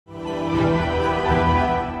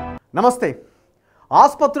నమస్తే.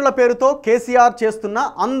 ఆసుపత్రుల పేరుతో కేసీఆర్ చేస్తున్న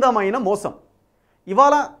అందమైన మోసం.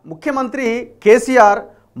 ఇవాళ ముఖ్యమంత్రి కేసీఆర్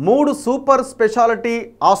 3 సూపర్ స్పెషాలిటీ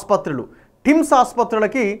ఆసుపత్రులు టిమ్స్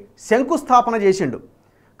ఆసుపత్రులకి శంకుస్థాపన చేసిండు.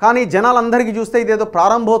 కానీ జనాలందరికీ చూస్తే ఇదేదో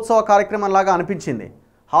ప్రారంభోత్సవ కార్యక్రమంలాగా అనిపించింది.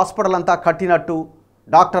 హాస్పిటల్ అంతా కట్టినట్టు,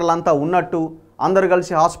 డాక్టర్లంతా ఉన్నట్టు, అందరూ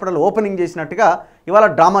కలిసి హాస్పిటల్ ఓపెనింగ్ చేసినట్టుగా ఇవాళ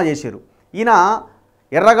డ్రామా చేశారు. ఈయన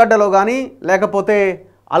ఎర్రగడ్డలో కానీ లేకపోతే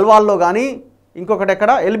అల్వాల్లో కానీ ఇంకొకటి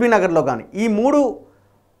ఎక్కడ ఎల్బీ నగర్లో కానీ ఈ 3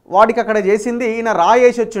 వాటికి అక్కడ చేసింది ఈయన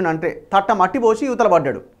రాయేసి వచ్చిండు. అంటే తట్ట మట్టి పోసి యువతల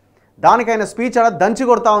పడ్డాడు. దానికైనా స్పీచ్ ఆడ దంచి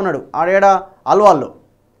కొడతా ఉన్నాడు ఆడేడ అల్వాల్లో.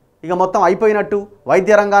 ఇక మొత్తం అయిపోయినట్టు,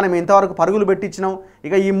 వైద్య రంగాన్ని మేము ఇంతవరకు పరుగులు పెట్టించినాం.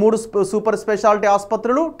 ఇక ఈ 3 సూపర్ స్పెషాలిటీ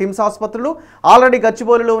ఆసుపత్రులు, టిమ్స్ ఆసుపత్రులు, ఆల్రెడీ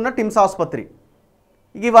గచ్చిబౌలిలో ఉన్న టిమ్స్ ఆసుపత్రి,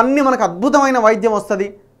 ఇవన్నీ మనకు అద్భుతమైన వైద్యం వస్తుంది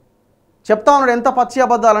చెప్తా ఉన్నాడు. ఎంత పచ్చి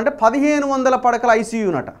అబద్ధాలంటే 1500 పడకల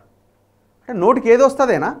ఐసీయూనట. అంటే నోటికి ఏది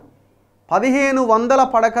వస్తుందేనా? 1500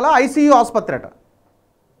 పడకల ఐసీయూ ఆసుపత్రి అట.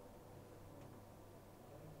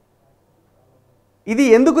 ఇది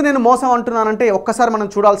ఎందుకు నేను మోసం అంటున్నానంటే ఒక్కసారి మనం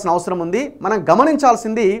చూడాల్సిన అవసరం ఉంది. మనం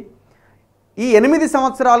గమనించాల్సింది, ఈ 8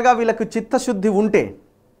 సంవత్సరాలుగా వీళ్ళకు చిత్తశుద్ధి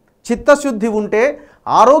ఉంటే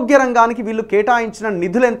ఆరోగ్య రంగానికి వీళ్ళు కేటాయించిన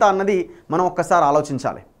నిధులు ఎంత అన్నది మనం ఒక్కసారి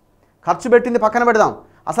ఆలోచించాలి. ఖర్చు పెట్టింది పక్కన పెడదాం,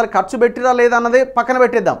 అసలు ఖర్చు పెట్టిరా లేదా అన్నదే పక్కన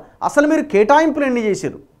పెట్టేద్దాం. అసలు మీరు కేటాయింపులు ఎన్ని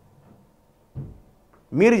చేశారు?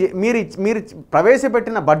 మీరు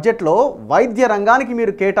ప్రవేశపెట్టిన బడ్జెట్లో వైద్య రంగానికి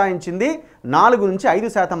మీరు కేటాయించింది 4 నుంచి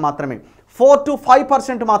 5% మాత్రమే, 4 to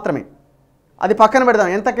 5% మాత్రమే. అది పక్కన పెడదాం.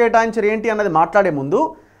 ఎంత కేటాయించారు ఏంటి అన్నది మాట్లాడే ముందు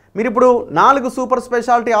మీరు ఇప్పుడు 4 సూపర్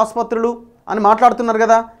స్పెషాలిటీ ఆసుపత్రులు అని మాట్లాడుతున్నారు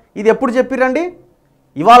కదా. ఇది ఎప్పుడు చెప్పిరండి?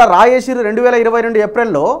 ఇవాళ రాయేసిరు 2022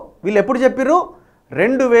 ఏప్రిల్లో. వీళ్ళు ఎప్పుడు చెప్పిర్రు?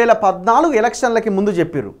 2014 ఎలక్షన్లకి ముందు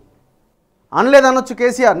చెప్పిర్రు. అనలేదనొచ్చు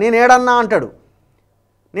కేసీఆర్. నేను ఏడన్నా అంటాడు.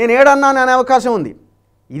 నేను ఏడన్నా అనే అవకాశం ఉంది.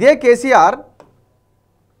 ఇదే కేసీఆర్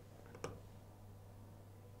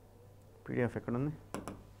పీడిఎఫ్ ఎక్కడుంది?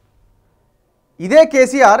 ఇదే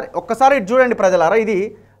కేసీఆర్ ఒక్కసారి చూడండి ప్రజలారా. ఇది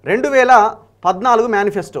 2014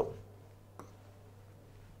 మేనిఫెస్టో.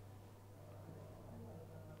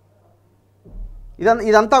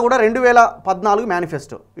 ఇదంతా కూడా 2014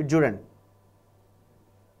 మేనిఫెస్టో. ఇది చూడండి.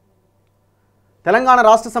 తెలంగాణ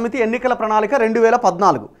రాష్ట్ర సమితి ఎన్నికల ప్రణాళిక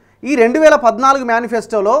 2014. ఈ 2014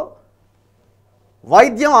 మేనిఫెస్టోలో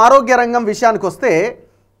వైద్యం ఆరోగ్య రంగం విషయానికి వస్తే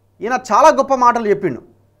ఈయన చాలా గొప్ప మాటలు చెప్పిండు.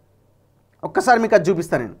 ఒక్కసారి మీకు అది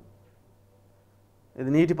చూపిస్తాను నేను. ఇది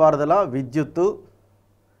నీటిపారుదల, విద్యుత్తు,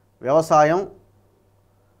 వ్యవసాయం,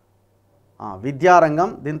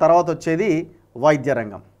 విద్యారంగం, దీని తర్వాత వచ్చేది వైద్య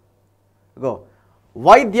రంగం. గో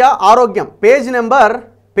వైద్య ఆరోగ్యం పేజ్ నెంబర్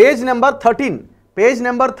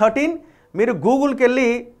 13 మీరు గూగుల్కి వెళ్ళి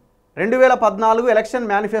 2014 ఎలక్షన్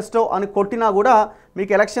మేనిఫెస్టో అని కొట్టినా కూడా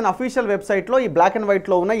మీకు ఎలక్షన్ అఫీషియల్ వెబ్సైట్లో ఈ బ్లాక్ అండ్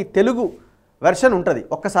వైట్లో ఉన్న ఈ తెలుగు వెర్షన్ ఉంటుంది.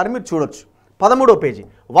 ఒక్కసారి మీరు చూడొచ్చు. 13వ పేజీ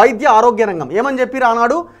వైద్య ఆరోగ్య రంగం ఏమని చెప్పిరు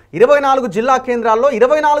ఆనాడు? 24 జిల్లా కేంద్రాల్లో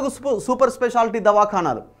 24 సూపర్ స్పెషాలిటీ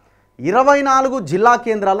దవాఖానాలు. 24 జిల్లా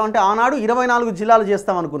కేంద్రాల్లో, అంటే ఆనాడు 24 జిల్లాలు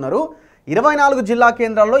చేస్తామనుకున్నారు. 24 జిల్లా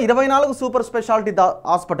కేంద్రాల్లో 24 సూపర్ స్పెషాలిటీ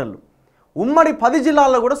హాస్పిటళ్ళు. ఉమ్మడి 10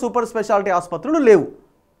 జిల్లాల్లో కూడా సూపర్ స్పెషాలిటీ ఆసుపత్రులు లేవు.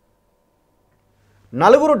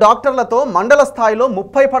 4 డాక్టర్లతో మండల స్థాయిలో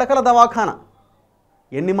 30 పడకల దవాఖానా.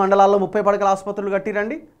 ఎన్ని మండలాల్లో 30 పడకల ఆసుపత్రులు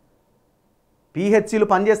కట్టిరండి? పిహెచ్సిలు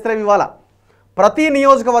పనిచేస్తాయి ఇవాళ. ప్రతి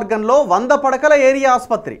నియోజకవర్గంలో 100 పడకల ఏరియా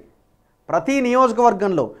ఆసుపత్రి. ప్రతి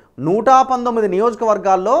నియోజకవర్గంలో 119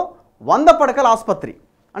 నియోజకవర్గాల్లో 100 పడకల ఆసుపత్రి.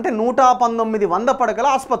 అంటే 119 100 పడకల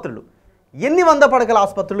ఆసుపత్రులు. ఎన్ని 100 పడకల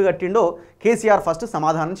ఆసుపత్రులు కట్టిండో కేసీఆర్ ఫస్ట్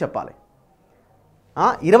సమాధానం చెప్పాలి.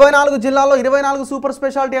 24 జిల్లాల్లో 24 సూపర్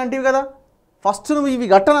స్పెషాలిటీ అంటివి కదా. ఫస్ట్ నువ్వు ఇవి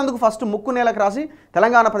కట్టనందుకు ఫస్ట్ ముక్కు నేలకు రాసి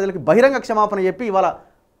తెలంగాణ ప్రజలకి బహిరంగ క్షమాపణ చెప్పి ఇవాళ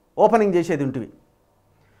ఓపెనింగ్ చేసేది ఉంటుంది.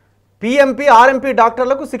 పిఎంపీ ఆర్ఎంపీ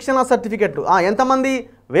డాక్టర్లకు శిక్షణ సర్టిఫికెట్లు. ఎంతమంది?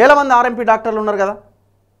 1000 మంది ఆర్ఎంపీ డాక్టర్లు ఉన్నారు కదా.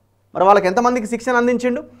 మరి వాళ్ళకి ఎంతమందికి శిక్షణ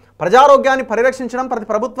అందించిండు? ప్రజారోగ్యాన్ని పరిరక్షించడం ప్రతి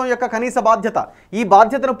ప్రభుత్వం యొక్క కనీస బాధ్యత. ఈ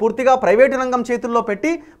బాధ్యతను పూర్తిగా ప్రైవేటు రంగం చేతుల్లో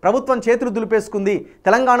పెట్టి ప్రభుత్వం చేతులు దులిపేసుకుంది.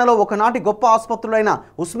 తెలంగాణలో ఒకనాటి గొప్ప ఆసుపత్రులైన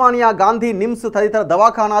ఉస్మానియా, గాంధీ, నిమ్స్ తదితర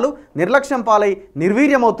దవాఖానాలు నిర్లక్ష్యం పాలై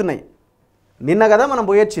నిర్వీర్యమవుతున్నాయి. నిన్న కదా మనం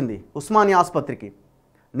పోయొచ్చింది ఉస్మానియా ఆసుపత్రికి.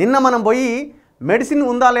 నిన్న మనం పోయి మెడిసిన్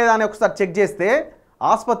ఉందా లేదా అని ఒకసారి చెక్ చేస్తే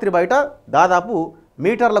ఆసుపత్రి బయట దాదాపు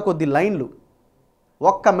మీటర్ల కొద్ది లైన్లు.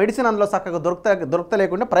 ఒక్క మెడిసిన్ అందులో చక్కగా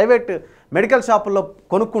దొరకలేకుండా ప్రైవేట్ మెడికల్ షాపుల్లో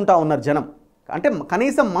కొనుక్కుంటా ఉన్నారు జనం. అంటే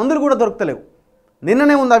కనీసం మందులు కూడా దొరకలేవు.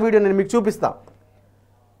 నిన్ననే ఉంది ఆ వీడియో, నేను మీకు చూపిస్తా.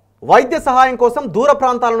 వైద్య సహాయం కోసం దూర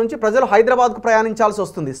ప్రాంతాల నుంచి ప్రజలు హైదరాబాద్కు ప్రయాణించాల్సి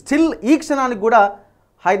వస్తుంది. స్టిల్ ఈ క్షణానికి కూడా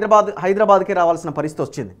హైదరాబాద్కే రావాల్సిన పరిస్థితి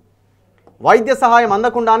వచ్చింది. వైద్య సహాయం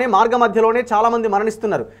అందకుండానే మార్గ మధ్యలోనే చాలామంది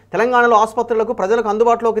మరణిస్తున్నారు. తెలంగాణలో ఆసుపత్రులకు ప్రజలకు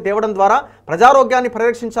అందుబాటులోకి తేవడం ద్వారా ప్రజారోగ్యాన్ని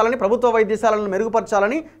పరిరక్షించాలని, ప్రభుత్వ వైద్యశాలను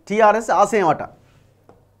మెరుగుపరచాలని టీఆర్ఎస్ ఆశయం అట.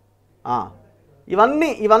 ఇవన్నీ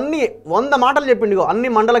 100 మాటలు చెప్పిండు. అన్ని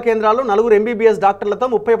మండల కేంద్రాలు 4 MBBS డాక్టర్లతో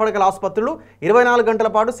 30 పడకల ఆసుపత్రులు 24 గంటల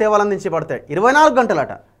పాటు సేవలు అందించబడతాయి. 24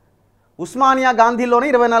 గంటలట. ఉస్మానియా గాంధీలోనే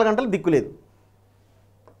 24 గంటలు దిక్కులేదు.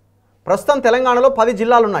 ప్రస్తుతం తెలంగాణలో 10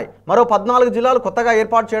 జిల్లాలు ఉన్నాయి. మరో 14 జిల్లాలు కొత్తగా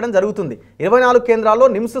ఏర్పాటు చేయడం జరుగుతుంది. 24 కేంద్రాల్లో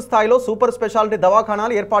నిమ్స్ స్థాయిలో సూపర్ స్పెషాలిటీ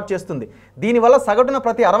దవాఖానాలు ఏర్పాటు చేస్తుంది. దీనివల్ల సగటున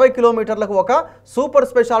ప్రతి 60 కిలోమీటర్లకు ఒక సూపర్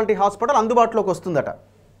స్పెషాలిటీ హాస్పిటల్ అందుబాటులోకి వస్తుందట.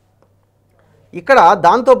 ఇక్కడ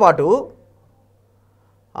దాంతోపాటు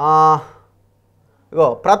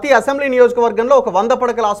ప్రతి అసెంబ్లీ నియోజకవర్గంలో ఒక 100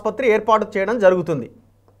 పడకల ఆసుపత్రి ఏర్పాటు చేయడం జరుగుతుంది.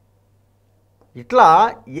 ఇట్లా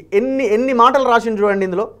ఎన్ని మాటలు రాసిండు చూడండి.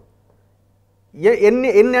 ఇందులో ఎన్ని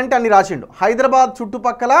అంటే అన్ని రాసిండు. హైదరాబాద్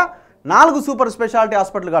చుట్టుపక్కల 4 సూపర్ స్పెషాలిటీ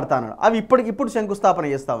హాస్పిటల్ కడతాడు. అవి ఇప్పుడు శంకుస్థాపన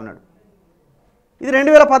చేస్తా ఉన్నాడు. ఇది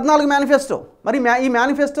 2014 మేనిఫెస్టో. మరి ఈ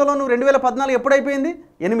మేనిఫెస్టోలో నువ్వు 2014 ఎప్పుడైపోయింది?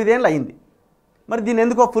 8 ఏళ్ళు అయింది. మరి దీన్ని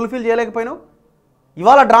ఎందుకో ఫుల్ఫిల్ చేయలేకపోయినావు?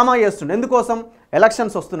 ఇవాళ డ్రామా చేస్తుండే. ఎందుకోసం?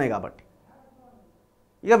 ఎలక్షన్స్ వస్తున్నాయి కాబట్టి.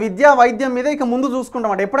 ఇక విద్యా వైద్యం మీద ఇక ముందు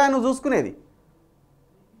చూసుకుంటామంట. ఎప్పుడైనా నువ్వు చూసుకునేది?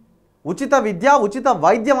 ఉచిత విద్య, ఉచిత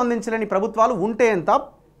వైద్యం అందించలేని ప్రభుత్వాలు ఉంటే ఎంత,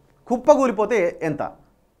 కుప్పగూలిపోతే ఎంత?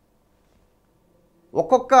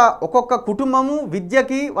 ఒక్కొక్క కుటుంబము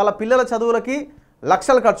విద్యకి, వాళ్ళ పిల్లల చదువులకి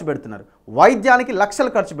లక్షలు ఖర్చు పెడుతున్నారు, వైద్యానికి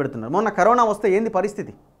లక్షలు ఖర్చు పెడుతున్నారు. మొన్న కరోనా వస్తే ఏంది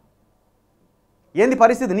పరిస్థితి?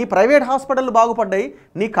 నీ ప్రైవేట్ హాస్పిటళ్ళు బాగుపడ్డాయి,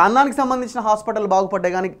 నీ కాందానికి సంబంధించిన హాస్పిటల్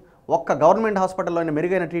బాగుపడ్డాయి, కానీ ఒక్క గవర్నమెంట్ హాస్పిటల్లో అయినా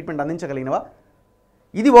మెరుగైన ట్రీట్మెంట్ అందించగలిగినవా?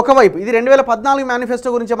 ఇది ఒకవైపు. ఇది 2014 మేనిఫెస్టో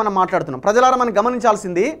గురించే మనం మాట్లాడుతున్నాం. ప్రజలారా మనం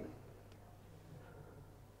గమనించాల్సింది,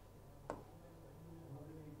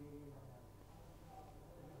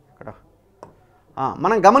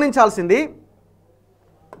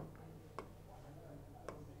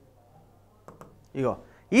 ఇగో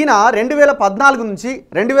ఈయన 2014 నుంచి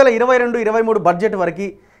 2022-23 బడ్జెట్ వరకు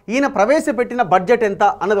ఈయన ప్రవేశపెట్టిన బడ్జెట్ ఎంత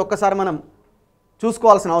అన్నది ఒక్కసారి మనం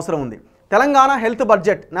చూసుకోవాల్సిన అవసరం ఉంది. తెలంగాణ హెల్త్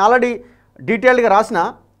బడ్జెట్ నేను ఆల్రెడీ డీటెయిల్డ్గా రాసిన,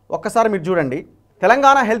 ఒక్కసారి మీరు చూడండి.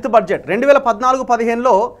 తెలంగాణ హెల్త్ బడ్జెట్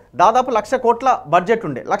 2014-15లో దాదాపు 1,00,000 కోట్ల బడ్జెట్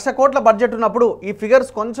ఉండే. 1,00,000 కోట్ల బడ్జెట్ ఉన్నప్పుడు ఈ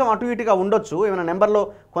ఫిగర్స్ కొంచెం అటు ఇటుగా ఉండొచ్చు, ఏమైనా నెంబర్లో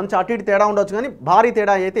కొంచెం అటు ఇటు తేడా ఉండొచ్చు, కానీ భారీ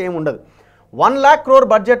తేడా అయితే ఏమి ఉండదు. 1,00,000 crore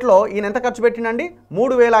బడ్జెట్లో ఈయన ఎంత ఖర్చు పెట్టిండండి?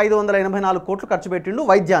 3,584 కోట్లు ఖర్చు పెట్టిండు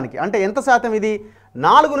వైద్యానికి. అంటే ఎంత శాతం ఇది?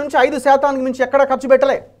 4 నుంచి 5% మించి ఎక్కడా ఖర్చు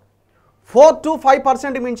పెట్టలే. 4 to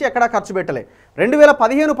 5% మించి ఎక్కడా ఖర్చు పెట్టలే.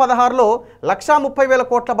 2015-16లో 1,30,000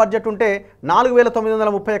 కోట్ల బడ్జెట్ ఉంటే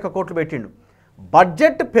 4,931 కోట్లు పెట్టిండు.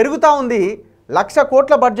 బడ్జెట్ పెరుగుతూ ఉంది. 1,00,000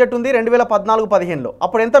 కోట్ల బడ్జెట్ ఉంది 2014-15లో.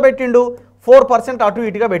 అప్పుడు ఎంత పెట్టిండు? 4% అటు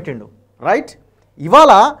ఇటుగా పెట్టిండు. రైట్.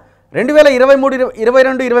 ఇవాళ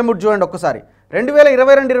 2023 చూడండి ఒక్కసారి.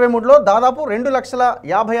 2022-23లో దాదాపు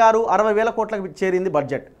 2,56,60,000 కోట్లకు చేరింది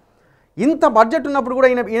బడ్జెట్. ఇంత బడ్జెట్ ఉన్నప్పుడు కూడా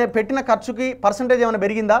ఈయన పెట్టిన ఖర్చుకి పర్సంటేజ్ ఏమైనా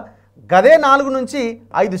పెరిగిందా? గదే 4 నుంచి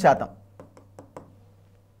 5%.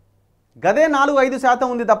 గదే 4-5%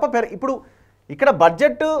 ఉంది తప్ప ఇప్పుడు ఇక్కడ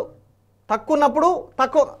బడ్జెట్ తక్కువ ఉన్నప్పుడు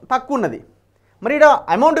తక్కువ ఉన్నది. మరి ఇక్కడ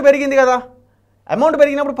అమౌంట్ పెరిగింది కదా, అమౌంట్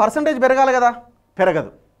పెరిగినప్పుడు పర్సంటేజ్ పెరగాలి కదా,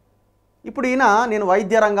 పెరగదు. ఇప్పుడు ఈయన నేను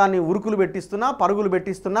వైద్య రంగాన్ని ఉరుకులు పెట్టిస్తున్నా, పరుగులు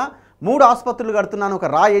పెట్టిస్తున్నా, 3 ఆసుపత్రులు కడుతున్నాను, ఒక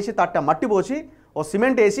రాయి వేసి తట్ట మట్టి పోసి ఓ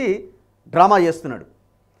సిమెంట్ వేసి డ్రామా చేస్తున్నాడు.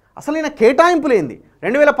 అసలు ఈయన కేటాయింపులేంది?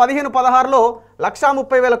 2015-16లో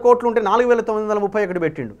 1,30,000 కోట్లు ఉంటే 4,931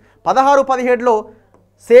 పెట్టిండు. 16-17లో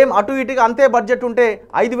సేమ్ అటు ఇటుగా అంతే బడ్జెట్ ఉంటే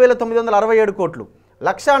 5,967 కోట్లు.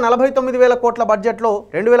 1,49,000 కోట్ల బడ్జెట్లో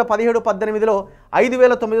 2017-18లో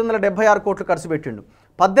 5,976 కోట్లు ఖర్చు పెట్టిండు.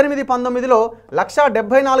 18-19లో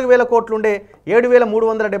 1,74,000 కోట్లు ఉండే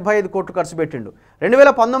 7,375 కోట్లు ఖర్చు పెట్టిండు.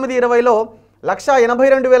 2019-20లో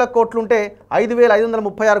 1,82,000 కోట్లు ఉంటే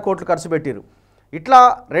 5,536 కోట్లు ఖర్చు పెట్టిరు. ఇట్లా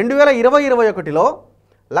 2020-21లో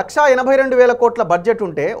 1,82,000 కోట్ల బడ్జెట్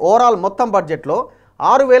ఉంటే ఓవరాల్ మొత్తం బడ్జెట్లో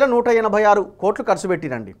 6,186 కోట్లు ఖర్చు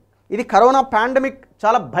పెట్టిరండి. ఇది కరోనా పాండమిక్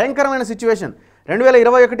చాలా భయంకరమైన సిచ్యువేషన్.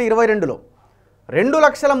 2021-22లో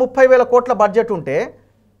 2,30,000 కోట్ల బడ్జెట్ ఉంటే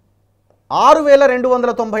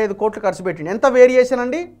 6,295 కోట్లు ఖర్చు పెట్టిండు. ఎంత వేరియేషన్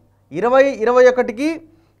అండి?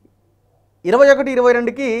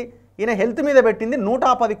 2021-22కి ఈయన హెల్త్ మీద పెట్టింది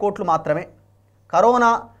 110 కోట్లు మాత్రమే. కరోనా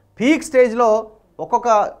పీక్ స్టేజ్లో ఒక్కొక్క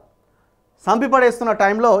సంపిపడేస్తున్న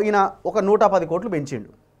టైంలో ఈయన ఒక 110 కోట్లు పెంచిండు.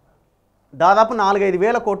 దాదాపు 4-5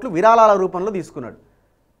 వేల కోట్లు విరాళాల రూపంలో తీసుకున్నాడు.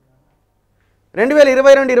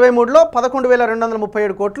 2022-23లో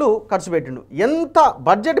 11,237 కోట్లు ఖర్చు పెట్టిండు. ఎంత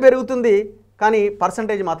బడ్జెట్ పెరుగుతుంది కానీ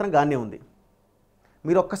పర్సంటేజ్ మాత్రం గానే ఉంది.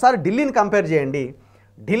 మీరు ఒక్కసారి ఢిల్లీని కంపేర్ చేయండి.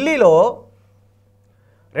 ఢిల్లీలో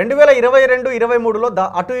 2022-23లో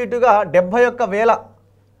అటు ఇటుగా 71,000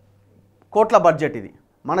 కోట్ల బడ్జెట్ ఇది.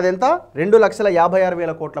 మనది ఎంత?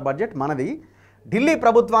 2,56,000 కోట్ల బడ్జెట్ మనది. ఢిల్లీ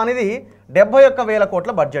ప్రభుత్వానిది 71,000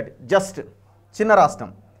 కోట్ల బడ్జెట్. జస్ట్ చిన్న రాష్ట్రం.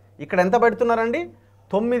 ఇక్కడ ఎంత పెడుతున్నారండి?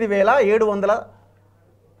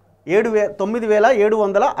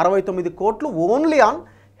 9,769 కోట్లు ఓన్లీ ఆన్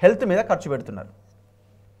హెల్త్ మీద ఖర్చు పెడుతున్నారు.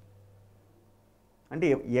 అంటే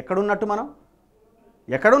ఎక్కడున్నట్టు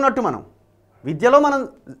మనం? విద్యలో మనం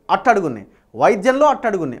అట్టడుగున్నాయి, వైద్యంలో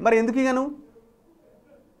అట్టడుగున్నాయి. మరి ఎందుకు ఇక నువ్వు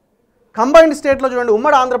కంబైన్డ్ స్టేట్లో చూడండి,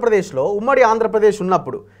 ఉమ్మడి ఆంధ్రప్రదేశ్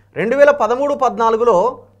ఉన్నప్పుడు 2013-14లో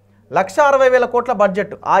 1,60,000 కోట్ల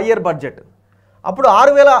బడ్జెట్, ఆ ఇయర్ బడ్జెట్. అప్పుడు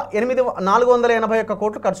 6,481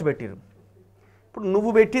 కోట్లు ఖర్చు పెట్టారు. ఇప్పుడు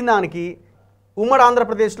నువ్వు పెట్టిన దానికి ఉమ్మడి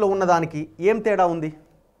ఆంధ్రప్రదేశ్లో ఉన్నదానికి ఏం తేడా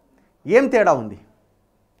ఉంది?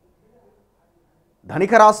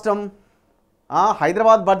 ధనిక రాష్ట్రం,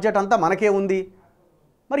 హైదరాబాద్ బడ్జెట్ అంతా మనకే ఉంది.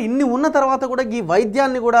 మరి ఇన్ని ఉన్న తర్వాత కూడా ఈ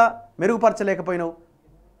వైద్యాన్ని కూడా మెరుగుపరచలేకపోయినావు.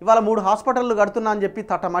 ఇవాళ 3 హాస్పిటళ్ళు కడుతున్నా అని చెప్పి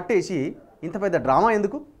తట్టమట్టేసి ఇంత పెద్ద డ్రామా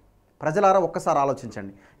ఎందుకు? ప్రజలారా ఒక్కసారి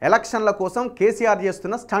ఆలోచించండి. ఎలక్షన్ల కోసం కేసీఆర్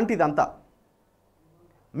చేస్తున్న స్టంట్ ఇదంతా.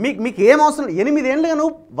 మీకు ఏం అవసరం? 8 ఏళ్ళుగా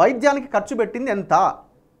నువ్వు వైద్యానికి ఖర్చు పెట్టింది ఎంత?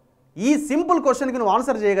 ఈ సింపుల్ క్వశ్చన్కి నువ్వు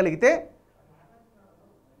ఆన్సర్ చేయగలిగితే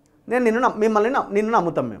నేను నిన్ను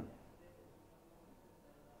నమ్ముతాం మేము.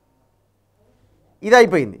 ఇది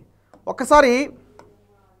అయిపోయింది. ఒక్కసారి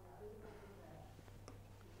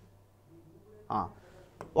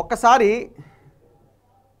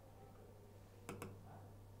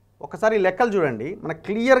లెక్కలు చూడండి. మనకు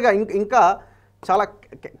క్లియర్గా ఇంకా చాలా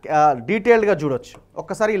డీటెయిల్డ్గా చూడొచ్చు.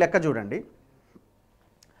 ఒక్కసారి ఈ లెక్క చూడండి.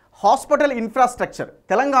 హాస్పిటల్ ఇన్ఫ్రాస్ట్రక్చర్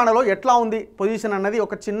తెలంగాణలో ఎట్లా ఉంది పొజిషన్ అన్నది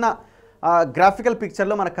ఒక చిన్న గ్రాఫికల్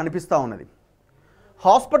పిక్చర్లో మనకు కనిపిస్తూ ఉన్నది.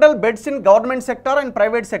 Hospital beds in government sector and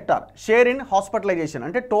private sector share in hospitalisation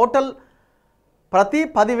అంటే టోటల్ ప్రతి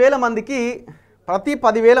 10,000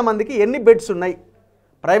 మందికి ఎన్ని బెడ్స్ ఉన్నాయి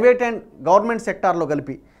ప్రైవేట్ అండ్ గవర్నమెంట్ సెక్టార్లో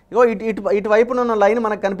కలిపి. ఇగో ఇటువైపున ఉన్న లైన్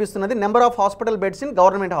మనకు కనిపిస్తున్నది number of hospital beds in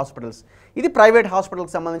government hospitals. ఇది ప్రైవేట్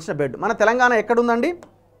హాస్పిటల్కి సంబంధించిన బెడ్. మన తెలంగాణ ఎక్కడుందండి?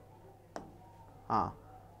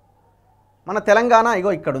 మన తెలంగాణ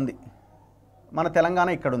ఇగో ఇక్కడుంది.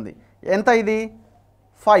 ఎంత ఇది?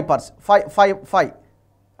 5%,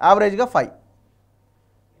 యావరేజ్గా 5.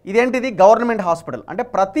 ఇదేంటిది? Government hospital. అంటే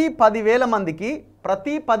ప్రతి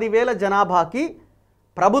 10,000 జనాభాకి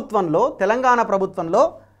ప్రభుత్వంలో, తెలంగాణ ప్రభుత్వంలో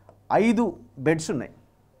 5 బెడ్స్ ఉన్నాయి.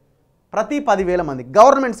 ప్రతి 10,000 మంది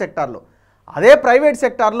గవర్నమెంట్ సెక్టార్లో. అదే ప్రైవేట్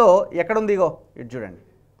సెక్టార్లో ఎక్కడుంది? ఇగో ఇటు చూడండి,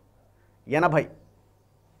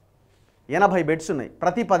 80 బెడ్స్ ఉన్నాయి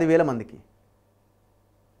ప్రతి 10,000 మందికి.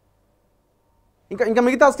 ఇంకా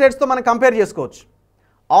మిగతా స్టేట్స్తో మనం కంపేర్ చేసుకోవచ్చు.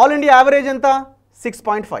 ఆల్ ఇండియా యావరేజ్ ఎంత?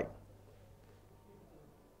 6.5.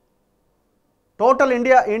 టోటల్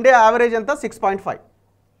ఇండియా యావరేజ్ ఎంత? 6.5.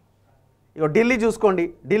 ఇగో ఢిల్లీ చూసుకోండి.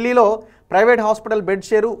 ఢిల్లీలో ప్రైవేట్ హాస్పిటల్ బెడ్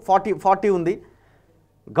షేరు 40 ఉంది.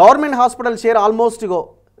 గవర్నమెంట్ హాస్పిటల్ షేర్ ఆల్మోస్ట్ ఇగో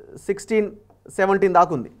 16-17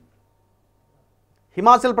 దాకా ఉంది.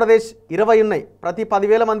 హిమాచల్ ప్రదేశ్ 20 ఉన్నాయి. ప్రతి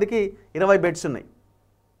 10,000 మందికి 20 బెడ్స్ ఉన్నాయి.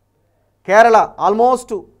 కేరళ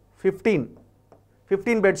ఆల్మోస్ట్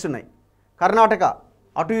 15 బెడ్స్ ఉన్నాయి. కర్ణాటక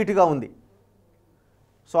అటు ఇటుగా ఉంది.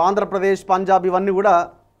 సో ఆంధ్రప్రదేశ్, పంజాబ్ ఇవన్నీ కూడా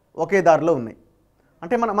ఒకే దారిలో ఉన్నాయి.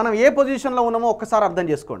 అంటే మనం ఏ పొజిషన్లో ఉన్నామో ఒక్కసారి అర్థం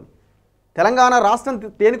చేసుకోండి. తెలంగాణ రాష్ట్రం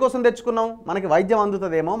దేనికోసం తెచ్చుకున్నాం? మనకి వైద్యం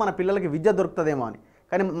అందుతుందేమో, మన పిల్లలకి విద్య దొరుకుతుందేమో అని.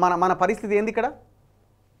 కానీ మన పరిస్థితి ఏంది ఇక్కడ?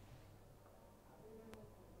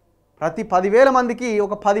 ప్రతి 10,000 మందికి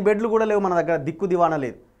ఒక 10 బెడ్లు కూడా లేవు మన దగ్గర. దిక్కు దివాణా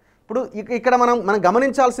లేదు. ఇప్పుడు ఇక్కడ మనం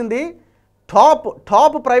గమనించాల్సింది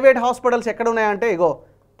టాప్ ప్రైవేట్ హాస్పిటల్స్ ఎక్కడ ఉన్నాయంటే ఇగో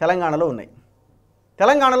తెలంగాణలో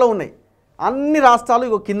ఉన్నాయి. అన్ని రాష్ట్రాలు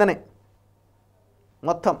ఇగో కిందనే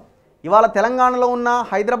మొత్తం. ఇవాళ తెలంగాణలో ఉన్న,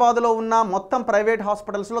 హైదరాబాద్లో ఉన్న మొత్తం ప్రైవేట్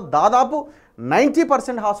హాస్పిటల్స్లో దాదాపు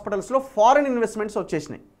 90% హాస్పిటల్స్లో ఫారిన్ ఇన్వెస్ట్మెంట్స్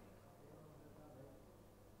వచ్చేసినాయి.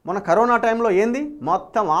 మొన్న కరోనా టైంలో ఏంది?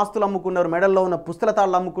 మొత్తం ఆస్తులు అమ్ముకున్నారు, మెడల్లో ఉన్న పుస్తల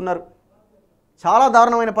తాళ్ళు అమ్ముకున్నారు. చాలా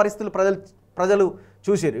దారుణమైన పరిస్థితులు ప్రజలు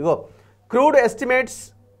చూసారు. ఇగో crude estimates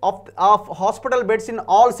of hospital beds in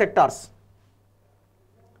all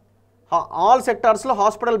సెక్టార్స్లో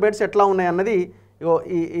hospital beds ఎట్లా ఉన్నాయి అన్నది ఇగో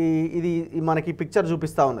ఇది మనకి పిక్చర్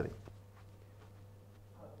చూపిస్తూ ఉన్నది.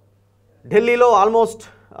 ఢిల్లీలో ఆల్మోస్ట్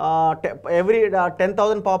ఎవ్రీ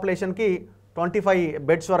 10,000 పాపులేషన్కి 25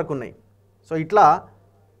 బెడ్స్ వరకు ఉన్నాయి. సో ఇట్లా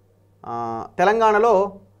తెలంగాణలో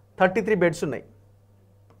 33 బెడ్స్ ఉన్నాయి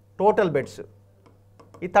టోటల్ బెడ్స్.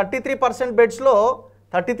 ఈ 33% బెడ్స్లో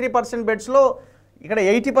ఇక్కడ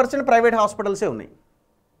 80% ప్రైవేట్ హాస్పిటల్సే ఉన్నాయి.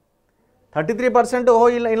 33%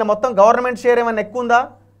 ఇలా మొత్తం గవర్నమెంట్ షేర్ ఏమైనా ఎక్కువ ఉందా?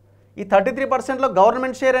 ఈ 33%లో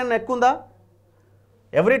గవర్నమెంట్ షేర్ ఏమైనా ఎక్కువ ఉందా?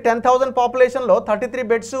 ఎవ్రీ 10,000 పాపులేషన్లో 33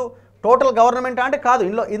 బెడ్స్ టోటల్ గవర్నమెంట్ అంటే కాదు.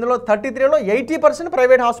 ఇందులో 33లో 80%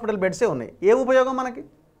 ప్రైవేట్ హాస్పిటల్ బెడ్సే ఉన్నాయి. ఏం ఉపయోగం మనకి?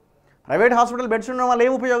 ప్రైవేట్ హాస్పిటల్ బెడ్స్ ఉండడం వల్ల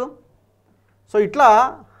ఏం ఉపయోగం? సో ఇట్లా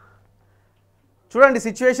చూడండి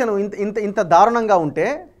సిచ్యువేషన్ ఇంత దారుణంగా ఉంటే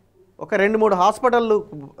ఒక 2-3 హాస్పిటళ్ళు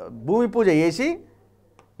భూమి పూజ చేసి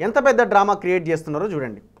ఎంత పెద్ద డ్రామా క్రియేట్ చేస్తున్నారో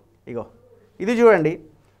చూడండి. ఇగో ఇది చూడండి.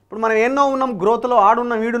 ఇప్పుడు మనం ఎన్నో ఉన్నాం, గ్రోత్లో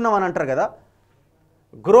ఆడున్నాం వీడున్నాం అని అంటారు కదా.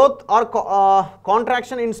 Growth are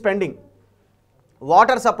contraction in spending.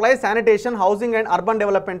 Water supply, sanitation, housing and urban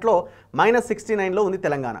డెవలప్మెంట్లో -69లో ఉంది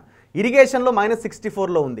తెలంగాణ. ఇరిగేషన్లో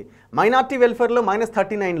 -64లో ఉంది. మైనార్టీ వెల్ఫేర్లో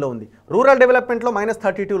 -39లో ఉంది. రూరల్ డెవలప్మెంట్లో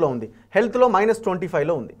 -32లో ఉంది. హెల్త్లో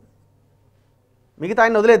 -25లో ఉంది. మిగతా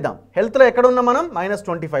ఆయన వదిలేద్దాం. హెల్త్లో ఎక్కడ ఉన్నాం మనం?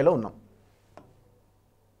 -25లో ఉన్నాం.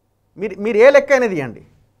 మీరు ఏ లెక్క అనేది ఇవ్వండి.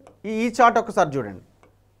 ఈ చార్ట్ ఒకసారి చూడండి.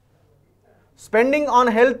 Spending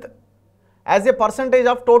on health as a percentage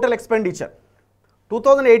of total expenditure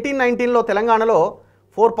 2018-19లో తెలంగాణలో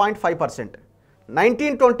 4.5%,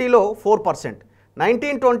 19-20లో 4%,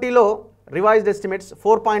 19-20లో రివైజ్డ్ ఎస్టిమేట్స్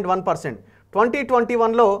 4.1%,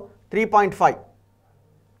 2021లో 3.5.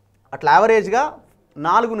 అట్లా యావరేజ్గా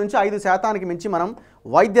 4-5% మించి మనం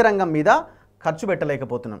వైద్య రంగం మీద ఖర్చు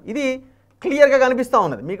పెట్టలేకపోతున్నాం. ఇది క్లియర్గా కనిపిస్తూ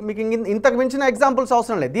ఉన్నది. మీకు ఇంతకు మించిన ఎగ్జాంపుల్స్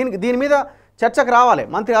అవసరం లేదు. దీని మీద చర్చకు రావాలి.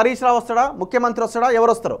 మంత్రి హరీష్ రావు వస్తాడా, ముఖ్యమంత్రి వస్తాడా,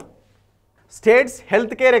 ఎవరు వస్తారో. States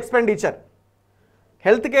health care expenditure.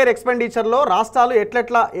 Health care ఎక్స్పెండిచర్లో రాష్ట్రాలు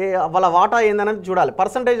ఎట్లెట్లా వాళ్ళ వాటా ఏందనేది చూడాలి.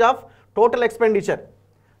 Percentage of total expenditure.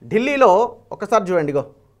 ఢిల్లీలో ఒకసారి చూడండి. ఇగో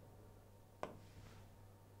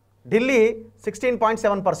ఢిల్లీ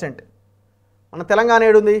 16.7%. మన తెలంగాణ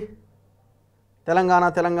ఏడుంది? తెలంగాణ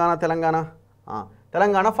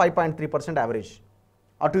 5.3% యావరేజ్,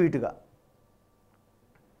 అటు ఇటుగా.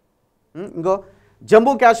 ఇంకో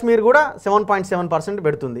జమ్మూ కాశ్మీర్ కూడా 7.7%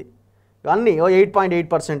 పెడుతుంది. అన్నీ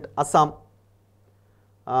 8.8%. అస్సాం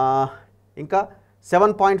ఇంకా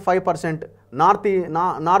 7.5%.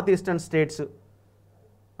 North eastern states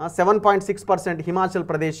 7.6%. Himachal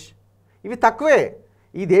Pradesh. ఇవి తక్కువే.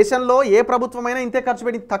 ఈ దేశంలో ఏ ప్రభుత్వమైనా ఇంతే ఖర్చు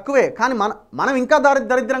పెట్టి తక్కువే. కానీ మనం ఇంకా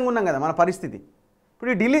దరిద్రంగా ఉన్నాం కదా మన పరిస్థితి.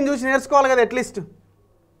 ఇప్పుడు ఈ ఢిల్లీని చూసి నేర్చుకోవాలి కదా అట్లీస్ట్.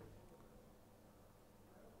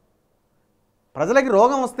 ప్రజలకి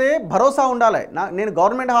రోగం వస్తే భరోసా ఉండాలి. నేను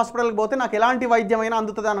గవర్నమెంట్ హాస్పిటల్కి పోతే నాకు ఎలాంటి వైద్యమైనా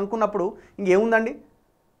అందుతుంది అని అనుకున్నప్పుడు ఇంకేముందండి?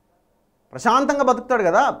 ప్రశాంతంగా బతుకుతాడు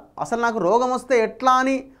కదా. అసలు నాకు రోగం వస్తే ఎట్లా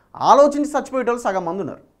అని ఆలోచించి చచ్చిపోయేటోళ్ళు సగం మంది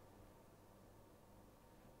ఉన్నారు.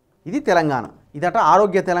 ఇది తెలంగాణ. ఇదట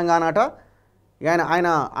ఆరోగ్య తెలంగాణ అట. ఆయన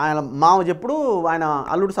మామ చెప్పుడు, ఆయన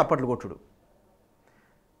అల్లుడు సప్పట్లు కొట్టుడు.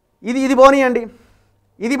 ఇది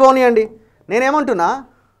పోనీయండి. నేనేమంటున్నా,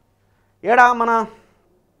 ఏడా మన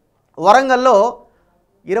వరంగల్లో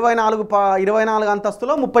 24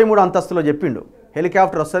 అంతస్తులో 33 అంతస్తులో చెప్పిండు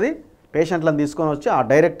హెలికాప్టర్ వస్తుంది, పేషెంట్లను తీసుకొని వచ్చి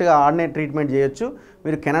డైరెక్ట్గా ఆడనే ట్రీట్మెంట్ చేయొచ్చు.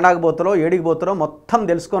 మీరు కెనడాకి పోతారో ఏడికి పోతారో మొత్తం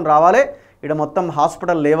తెలుసుకొని రావాలి. ఇక్కడ మొత్తం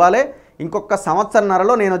హాస్పిటల్ లేవాలి. ఇంకొక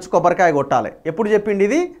సంవత్సరన్నరలో నేను వచ్చి కొబ్బరికాయ కొట్టాలి. ఎప్పుడు చెప్పిండి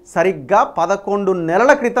ఇది? సరిగ్గా 11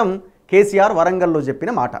 నెలల క్రితం కేసీఆర్ వరంగల్లో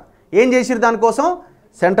చెప్పిన మాట. ఏం చేసిరు దానికోసం?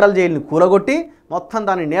 సెంట్రల్ జైలుని కూలగొట్టి మొత్తం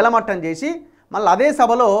దాన్ని నేలమట్టం చేసి మళ్ళీ అదే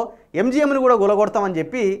సభలో ఎంజీఎంని కూడా కూలగొడతామని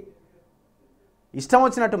చెప్పి ఇష్టం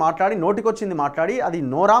వచ్చినట్టు మాట్లాడి, నోటికొచ్చింది మాట్లాడి, అది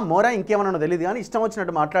మోరా ఇంకేమన్నా తెలియదు కానీ ఇష్టం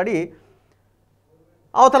వచ్చినట్టు మాట్లాడి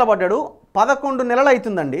అవతల పడ్డాడు. 11 నెలలు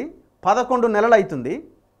అవుతుందండి. 11 నెలలు అవుతుంది.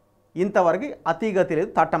 ఇంతవరకు అతిగతి లేదు,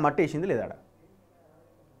 తట్టమట్టేసింది లేదాడ.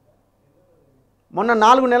 మొన్న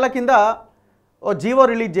 4 నెలల కింద ఓ జీవో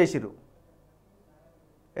రిలీజ్ చేసిర్రు.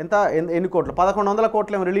 ఎన్ని కోట్లు? 1100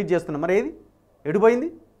 కోట్లు ఏమో రిలీజ్ చేస్తున్నాం. మరి ఏది ఎడిపోయింది?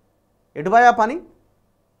 ఎడిపోయా పని?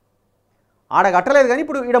 ఆడ కట్టలేదు కానీ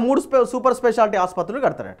ఇప్పుడు ఈడ 3 సూపర్ స్పెషాలిటీ ఆసుపత్రులు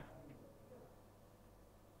కడతారట.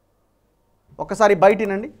 ఒక్కసారి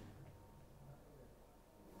బయటినండి.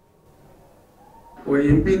 ఓ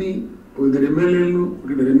ఎంపీని, ఇద్దరు ఎమ్మెల్యేలను,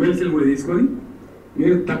 ఇద్దరు ఎమ్మెల్సీలు కూడా తీసుకొని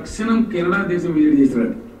మీరు తక్షణం కెనడా దేశం విజిట్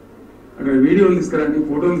చేసిరండి. అక్కడ వీడియోలు తీసుకురండి,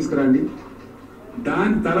 ఫోటోలు తీసుకురండి.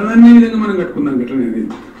 దాని తలదన్నే విధంగా మనం కట్టుకుందాం. ఎట్లనేది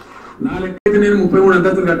నా లెక్క అయితే నేను 33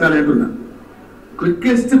 అంతస్తులు కట్టాలి అంటున్నా.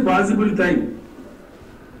 Quickest possible time.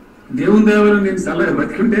 దేవుని దేవాలయం నేను చల్లగా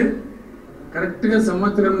బతికుంటే కరెక్ట్గా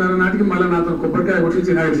సంవత్సరంన్నర నాటికి మళ్ళీ నాతో కొబ్బరికాయ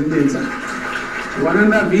కొట్టించి నాకు చేయించాను.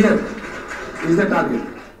 1.5 year is the target.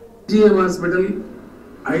 GM hospital,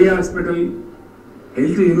 eye hospital,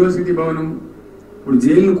 health university భవనం, ఇప్పుడు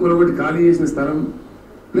జైలును కూలగొట్టి ఖాళీ చేసిన స్థలం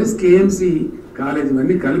ప్లస్ కేఎంసి కాలేజ్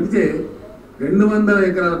ఇవన్నీ కలిపితే 200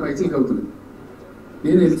 ఎకరాల పైచీలకు అవుతుంది.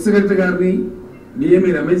 నేను హెల్త్ సెక్రటరీ గారిని,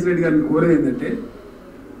 డిఎంఈ రమేష్ రెడ్డి గారిని కోరేది ఏంటంటే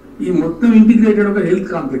ఈ మొత్తం ఇంటిగ్రేటెడ్ ఒక హెల్త్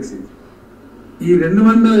కాంప్లెక్స్. ఈ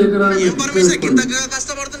 200 ఎకరాలు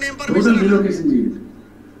టోటల్ రిలోకేషన్ చేయండి.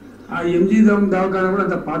 ఆ ఎంజీ దవాఖాన కూడా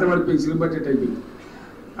అంత పాత పడిపోయి సిల్ బడ్జెట్ అయిపోయింది.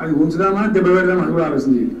 అది ఉంచుదామా దెబ్బ పెడదామా అది కూడా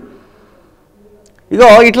ఆలోచన చేయండి. ఇగో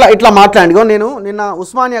ఇట్లా మాట్లాడి. నేను నిన్న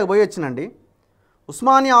ఉస్మానియాకి పోయి వచ్చినండి.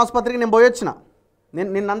 ఉస్మానియా ఆసుపత్రికి నేను పోయి వచ్చిన.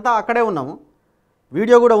 నిన్నంతా అక్కడే ఉన్నాము,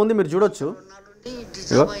 వీడియో కూడా ఉంది, మీరు చూడొచ్చు.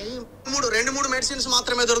 రెండు మూడు మెడిసిన్స్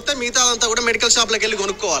మాత్రమే దొరుకుతాయి, మిగతా అంతా కూడా మెడికల్ షాప్లోకి వెళ్ళి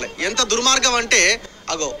కొనుక్కోవాలి. ఎంత దుర్మార్గం అంటే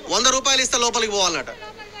అగో 100 రూపాయలు ఇస్తే లోపలికి పోవాలన్నట.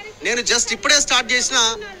 నేను జస్ట్ ఇప్పుడే స్టార్ట్ చేసిన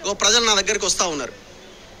ప్రజలు నా దగ్గరికి వస్తూ ఉన్నారు.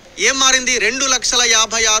 ఏం మారింది?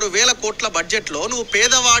 2,56,000 కోట్ల బడ్జెట్లో నువ్వు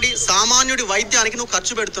పేదవాడి సామాన్యుడి వైద్యానికి నువ్వు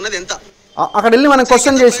ఖర్చు పెడుతున్నది ఎంత? అక్కడ వెళ్ళి మనం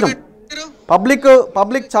క్వశ్చన్ చేసినాం.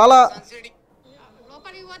 పబ్లిక్ చాలా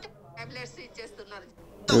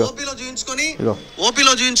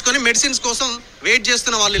ఓపీలో చూయించుకొని మెడిసిన్స్ కోసం వెయిట్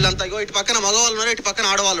చేస్తున్న వాళ్ళు వీళ్ళంతా. ఇగో ఇటు పక్కన మగవాళ్ళు ఉన్నారు, ఇటు పక్కన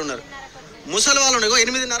ఆడవాళ్ళు ఉన్నారు, ముసలి వాళ్ళు ఉన్నారు.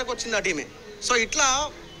 8:30కు వచ్చింది ఆ టీమే. సో ఇట్లా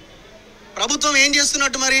ప్రభుత్వం ఏం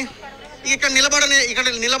చేస్తున్నట్టు మరి? ఇక్కడ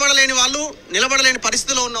నిలబడలేని వాళ్ళు, నిలబడలేని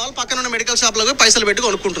పరిస్థితిలో ఉన్న వాళ్ళు పక్కన ఉన్న మెడికల్ షాప్లో పైసలు పెట్టి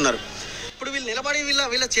కొనుక్కుంటున్నారు. ఇప్పుడు వీళ్ళు నిలబడి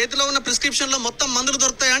వీళ్ళ చేతిలో ఉన్న ప్రిస్క్రిప్షన్లో మొత్తం మందులు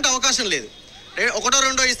దొరుకుతాయంటే అవకాశం లేదు. 1,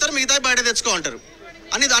 2 ఇస్తారు, మిగతా బయట తెచ్చుకో అంటారు.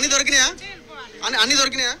 అన్ని దొరికినాయా? అన్ని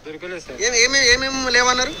దొరికినాయా? ఏమేమి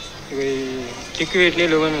లేవన్నారు? టిక్కు పెట్టినాయి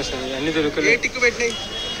లేవన్నా సార్, అన్ని దొరకలేదు. టిక్కు పెట్టినాయి.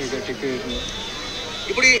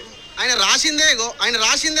 ఇప్పుడు ఆయన రాసిందే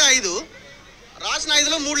 5, రాసిన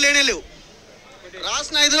 5లో 3 లేనే లేవు.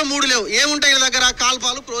 రాసిన 5లో 3 లేవు. ఏముంటాయి దగ్గర?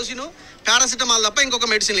 కాల్పాలు, క్రోసిన్, పారాసిటమాల్ తప్ప ఇంకొక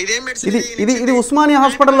మెడిసిన్. ఇదేం మెడిసిన్? ఇది ఉస్మానియా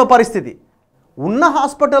హాస్పిటల్లో పరిస్థితి. ఉన్న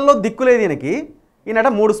హాస్పిటల్లో దిక్కులేదు ఈయనకి. ఈయనట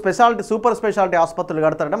 3 సూపర్ స్పెషాలిటీ ఆసుపత్రులు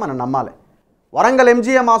కడతారట, మనం నమ్మాలి. వరంగల్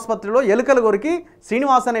MGM ఆసుపత్రిలో ఎలుకలు కొరికి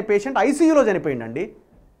శ్రీనివాస్ అనే పేషెంట్ ICUలో చనిపోయిందండి.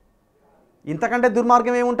 ఇంతకంటే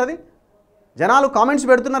దుర్మార్గం ఏముంటుంది? జనాలు కామెంట్స్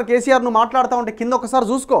పెడుతున్నారు, కేసీఆర్ నువ్వు మాట్లాడుతూ ఉంటే కింద ఒకసారి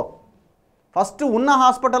చూసుకో. ఫస్ట్ ఉన్న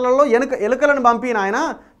హాస్పిటల్లో ఎలుకలను పంపిన ఆయన,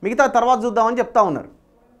 మిగతా తర్వాత చూద్దామని చెప్తా ఉన్నారు.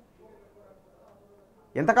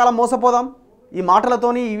 ఎంతకాలం మోసపోదాం ఈ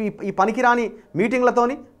మాటలతోని, ఈ పనికిరాని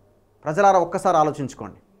మీటింగ్లతోని? ప్రజలారా ఒక్కసారి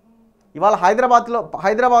ఆలోచించుకోండి. ఇవాళ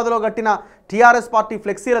హైదరాబాద్లో కట్టిన TRS పార్టీ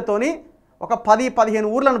ఫ్లెక్సీలతోని ఒక 10-15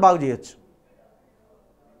 ఊర్లను బాగు చేయొచ్చు.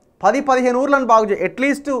 10-15 ఊర్లను బాగు చేయ.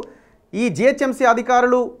 అట్లీస్ట్ ఈ GHMC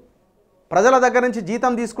అధికారులు ప్రజల దగ్గర నుంచి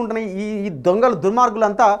జీతం తీసుకుంటున్న ఈ దొంగలు,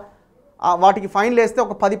 దుర్మార్గులంతా వాటికి ఫైన్లు వేస్తే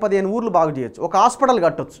ఒక 10-15 ఊర్లు బాగు చేయొచ్చు, ఒక హాస్పిటల్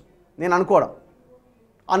కట్టొచ్చు నేను అనుకోవడం.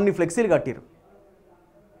 అన్ని ఫ్లెక్సీలు కట్టిరు.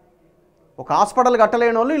 ఒక హాస్పిటల్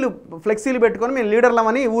కట్టలేని వాళ్ళు వీళ్ళు ఫ్లెక్సీలు పెట్టుకొని మేము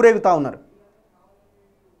లీడర్లమని ఊరేగుతూ ఉన్నారు.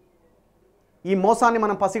 ఈ మోసాన్ని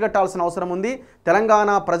మనం పసిగట్టాల్సిన అవసరం ఉంది. తెలంగాణ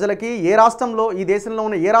ప్రజలకి ఈ దేశంలో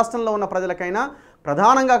ఉన్న ఏ రాష్ట్రంలో ఉన్న ప్రజలకైనా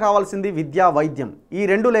ప్రధానంగా కావాల్సింది విద్య, వైద్యం. ఈ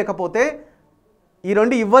 2 లేకపోతే, ఈ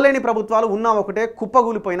 2 ఇవ్వలేని ప్రభుత్వాలు ఉన్నా ఒకటే,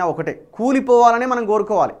 కుప్పగూలిపోయినా ఒకటే. కూలిపోవాలనే మనం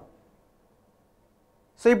కోరుకోవాలి.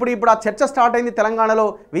 సో ఇప్పుడు ఆ చర్చ స్టార్ట్ అయింది. తెలంగాణలో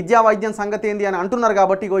విద్యా వైద్యం సంగతి ఏంది అని అంటున్నారు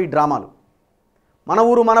కాబట్టి ఈ డ్రామాలు. మన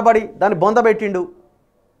ఊరు మనబడి దాన్ని బొందబెట్టిండు,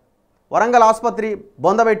 వరంగల్ ఆసుపత్రి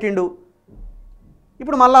బొందబెట్టిండు.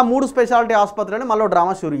 ఇప్పుడు మళ్ళీ 3 స్పెషాలిటీ ఆసుపత్రులని మళ్ళీ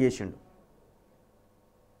డ్రామా షురూ చేసిండు.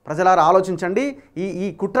 ప్రజలారా ఆలోచించండి. ఈ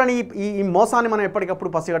కుట్రని, ఈ మోసాన్ని మనం ఎప్పటికప్పుడు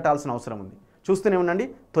పసిగట్టాల్సిన అవసరం ఉంది. చూస్తూనే ఉండండి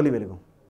తొలి వెలుగు.